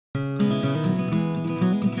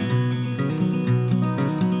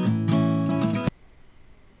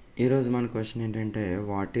ఈరోజు మన క్వశ్చన్ ఏంటంటే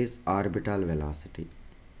what is orbital velocity,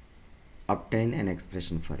 obtain an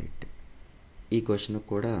expression for it. ఈ క్వశ్చన్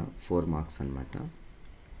కూడా 4 మార్క్స్ అనమాట,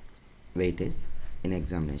 వెయిటేజ్ ఇన్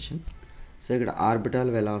ఎగ్జామినేషన్. సో ఇక్కడ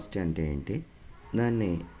ఆర్బిటాల్ వెలాసిటీ అంటే ఏంటి,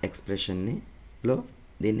 దాన్ని ఎక్స్ప్రెషన్నిలో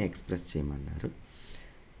దీన్ని ఎక్స్ప్రెస్ చేయమన్నారు.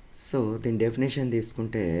 సో దీని డెఫినేషన్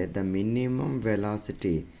తీసుకుంటే the minimum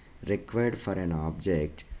velocity required for an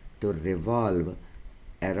object to revolve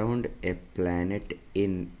around a planet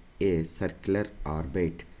in a circular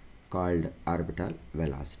orbit called orbital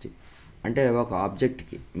velocity. అంటే ఒక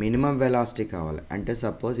ఆబ్జెక్ట్కి మినిమం వెలాసిటీ కావాలి అంటే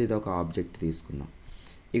సపోజ్ ఇది ఒక ఆబ్జెక్ట్ తీసుకున్నాం.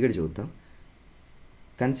 ఇక్కడ చూద్దాం,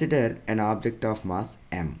 consider an object of mass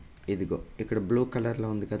m. ఇదిగో ఇక్కడ బ్లూ కలర్లో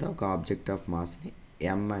ఉంది కదా, ఒక ఆబ్జెక్ట్ ఆఫ్ మాస్ని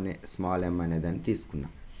స్మాల్ m అనే దాన్ని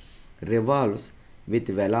తీసుకున్నాం. Revolves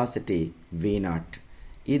with velocity v0.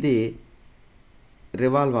 ఇది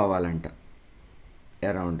రివాల్వ్ అవ్వాలంట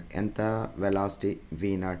అరౌండ్ ఎంత వెలాసిటీ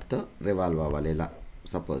v0తో రివాల్వ్ అవ్వాలి. ఇలా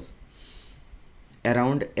సపోజ్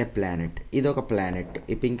అరౌండ్ ఏ ప్లానెట్, ఇది ఒక ప్లానెట్,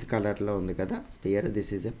 ఈ పింక్ కలర్లో ఉంది కదా spear, this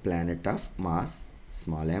is a planet of mass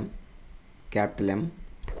small m, capital M.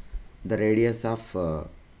 The radius of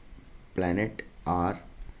planet r.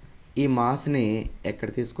 ఈ మాస్ని ఎక్కడ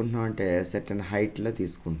తీసుకుంటున్నాం అంటే సర్టెన్ హైట్లో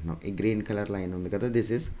తీసుకుంటున్నాం. ఈ గ్రీన్ కలర్ లైన్ ఉంది కదా,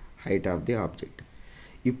 this is height of the object.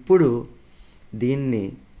 ఇప్పుడు దీన్ని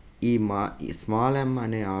ఈ స్మాల్ m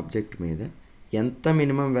అనే ఆబ్జెక్ట్ మీద ఎంత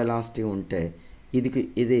మినిమం వెలాసిటీ ఉంటే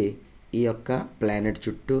ఇది ఈ యొక్క ప్లానెట్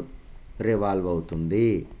చుట్టూ రివాల్వ్ అవుతుంది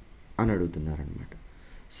అని అడుగుతున్నారనమాట.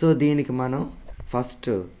 సో దీనికి మనం ఫస్ట్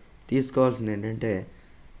తీసుకోవాల్సింది ఏంటంటే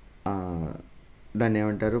దాన్ని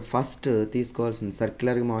ఏమంటారు, ఫస్ట్ తీసుకోవాల్సింది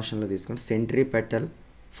సర్క్యులర్ మోషన్లో తీసుకుంటే సెంట్రిపెటల్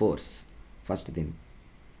ఫోర్స్. ఫస్ట్ దీన్ని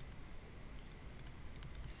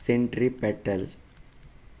centripetal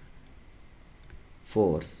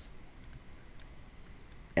force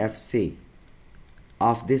Fc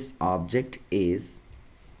of this object is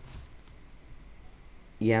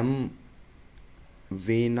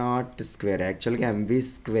mv0 square, actually mv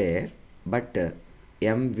square but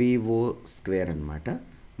mvo square అనమాట,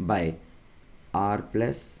 by r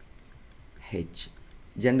plus h.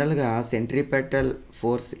 జనరల్గా సెంట్రిపెటల్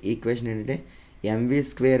ఫోర్స్ ఈక్వేషన్ ఏంటంటే mv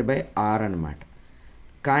స్క్వేర్ బై r అనమాట.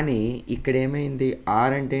 కానీ ఇక్కడ ఏమైంది,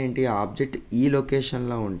 r అంటే ఏంటి, ఆబ్జెక్ట్ ఈ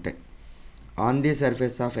లొకేషన్లో ఉంటాయి, on the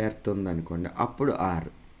surface of earth ఉందనుకోండి అప్పుడు r,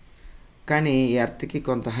 కానీ ఎర్త్కి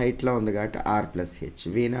కొంత హైట్లో ఉంది కాబట్టి r ప్లస్ హెచ్.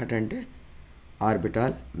 v0 అంటే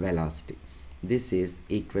orbital velocity. This is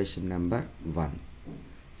equation number 1.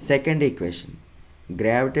 Second equation,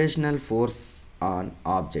 gravitational force on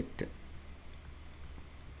object.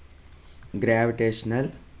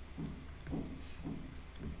 Gravitational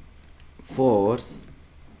force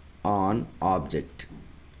on object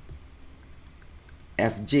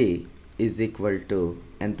Fg is equal to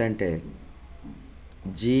ఎంత అంటే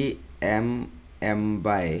gmm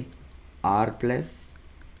by are plus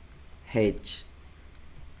H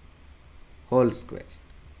whole square.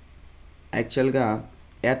 యాక్చువల్గా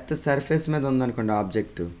earth surface మీద ఉందనుకోండి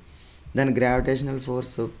object, దాని gravitational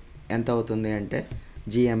force ఎంత అవుతుంది అంటే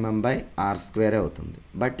gmm by are square అవుతుంది.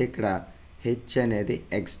 బట్ ఇక్కడ హెచ్ అనేది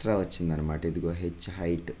ఎక్స్ట్రా వచ్చిందనమాట, ఇదిగో హెచ్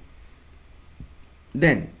హైట్.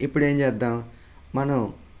 దెన్ ఇప్పుడు ఏం చేద్దాం, మనం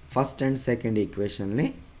ఫస్ట్ అండ్ సెకండ్ ఈక్వేషన్ని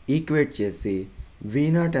ఈక్వేట్ చేసి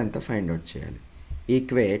v0 ఎంత ఫైండ్ అవుట్ చేయాలి.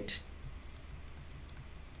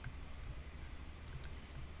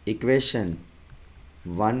 Equation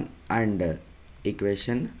 1 and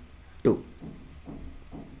equation 2.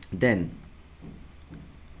 Then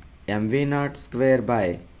mv0 square by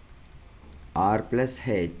are plus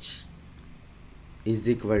H is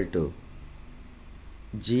equal to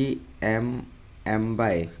gmm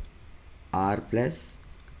by are plus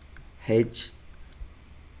H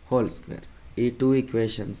whole square. ఈ 2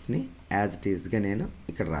 ఈక్వేషన్స్ని యాజ్ ఇట్ ఈస్గా నేను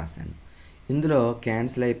ఇక్కడ రాశాను. ఇందులో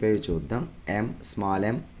క్యాన్సిల్ అయిపోయి చూద్దాం. m small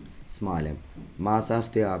m mass of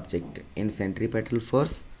the object in centripetal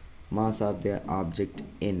force, mass of the object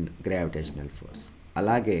in gravitational force.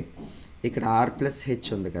 అలాగే ఇక్కడ ఆర్ ప్లస్ హెచ్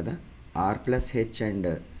ఉంది కదా, are plus H and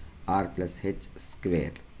are plus H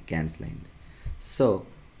square cancel అయింది. So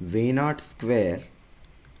v0 square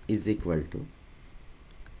is equal to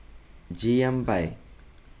gm by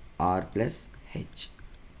are plus H.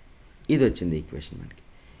 ఇది వచ్చింది equation మనకి.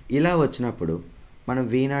 ఇలా వచ్చినప్పుడు మనం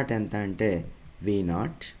v0 ఎంత అంటే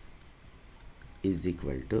v0 is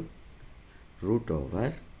equal to root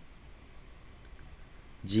over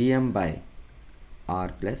gm by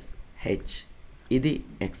are plus H. ఇది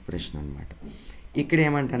ఎక్స్ప్రెషన్ అనమాట. ఇక్కడ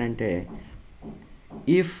ఏమంటానంటే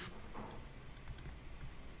if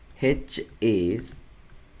H is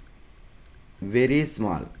very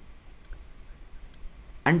small,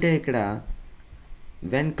 అంటే ఇక్కడ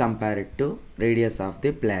when compared to radius of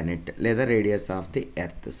the planet లేదా radius of the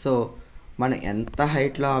earth. So మనం ఎంత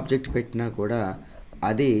హైట్లో ఆబ్జెక్ట్ పెట్టినా కూడా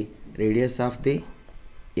అది రేడియస్ ఆఫ్ ది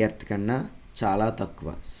ఎర్త్ కన్నా చాలా తక్కువ.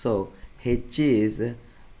 So H is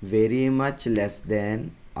very much less than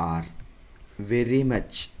are, very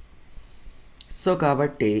much. So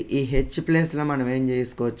కాబట్టి ఈ హెచ్ ప్లేస్లో మనం ఏం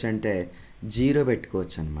చేసుకోవచ్చు అంటే 0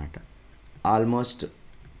 పెట్టుకోవచ్చు అనమాట. ఆల్మోస్ట్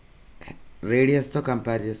రేడియస్తో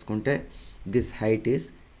కంపేర్ చేసుకుంటే దిస్ హైట్ ఈజ్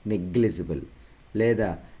నెగ్లిజిబుల్ లేదా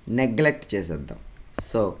నెగ్లెక్ట్ చేసేద్దాం.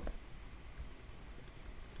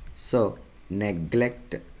 So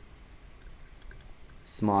neglect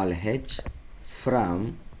small H from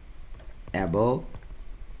above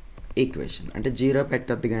equation. అంటే 0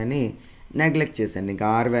 పెట్టద్దు కానీ నెగ్లెక్ట్ చేశాను. ఇంకా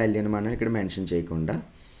ఆర్ వాల్యూని మనం ఇక్కడ మెన్షన్ చేయకుండా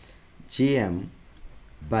GM/R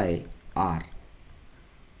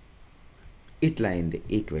ఇట్లా అయింది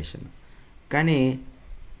ఈక్వేషన్. కానీ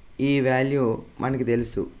ఈ వాల్యూ మనకి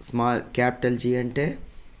తెలుసు, క్యాపిటల్ G అంటే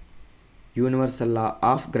universal law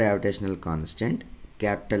of gravitational constant,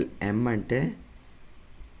 capital M అంటే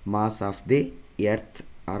mass of the earth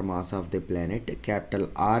are mass of the planet, capital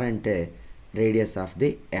R అంటే radius of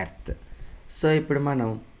the earth. So ఇప్పుడు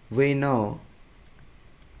మనం we know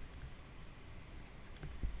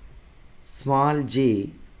small g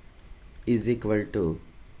is equal to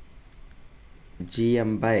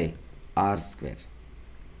GM/R square.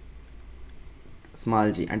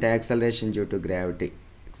 Small g అంటే acceleration due to gravity.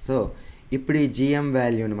 So ఇప్పుడు ఈ GM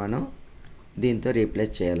వాల్యూని మనం దీంతో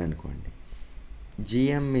replace చేయాలనుకోండి.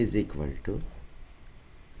 GM is equal to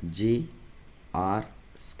GR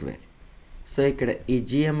square. So ఇక్కడ ఈ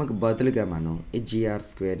GMకి బదులుగా మనం ఈ GR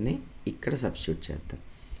స్క్వేర్ని ఇక్కడ సబ్స్టిట్యూట్ చేద్దాం.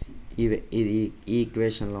 ఇది ఈ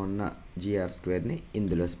ఈక్వేషన్లో ఉన్న GR స్క్వేర్ని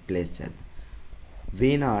ఇందులో ప్లేస్ చేద్దాం.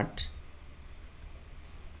 V0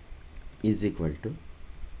 is equal to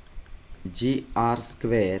GR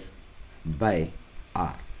square by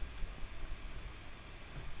R.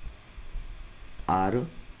 R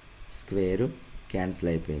square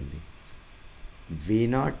cancel అయిపోయింది.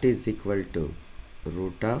 V0 is equal to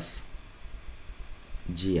root of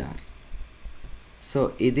GR. So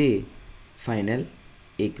ఇది ఫైనల్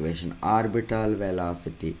ఈక్వేషన్. ఆర్బిటాల్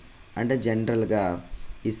వెలాసిటీ అంటే జనరల్గా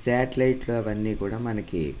ఈ శాటిలైట్లు అవన్నీ కూడా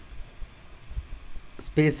మనకి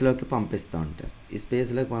స్పేస్లోకి పంపిస్తూ ఉంటారు. ఈ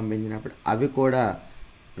స్పేస్లోకి పంపించినప్పుడు అవి కూడా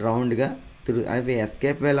రౌండ్గా అవి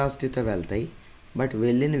ఎస్కేప్ వెలాసిటీతో వెళ్తాయి. బట్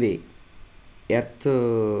వెళ్ళినవి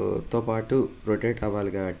ఎర్త్తో పాటు రొటేట్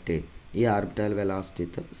అవ్వాలి కాబట్టి ఈ ఆర్బిటాల్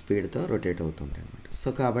వెలాసిటీతో స్పీడ్తో రొటేట్ అవుతుంటాయి అన్నమాట. సో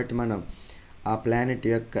కాబట్టి మనం ఆ ప్లానెట్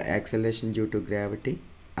యొక్క acceleration due to gravity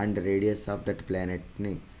and radius of that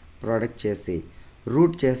ప్లానెట్ని product చేసి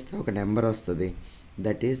రూట్ చేస్తే ఒక నెంబర్ వస్తుంది.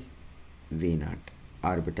 That is V0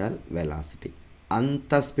 orbital velocity.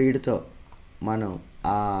 అంత స్పీడ్తో మనం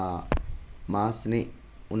ఆ మాస్ని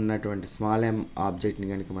ఉన్నటువంటి స్మాల్ m ఆబ్జెక్ట్ని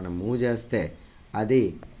కనుక మనం మూవ్ చేస్తే అది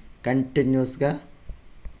కంటిన్యూస్గా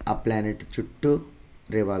ఆ ప్లానెట్ చుట్టూ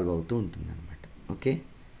రివాల్వ్ అవుతూ ఉంటుంది అన్నమాట. ఓకే,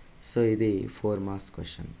 సో ఇది 4 marks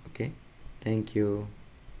question. Okay, thank you.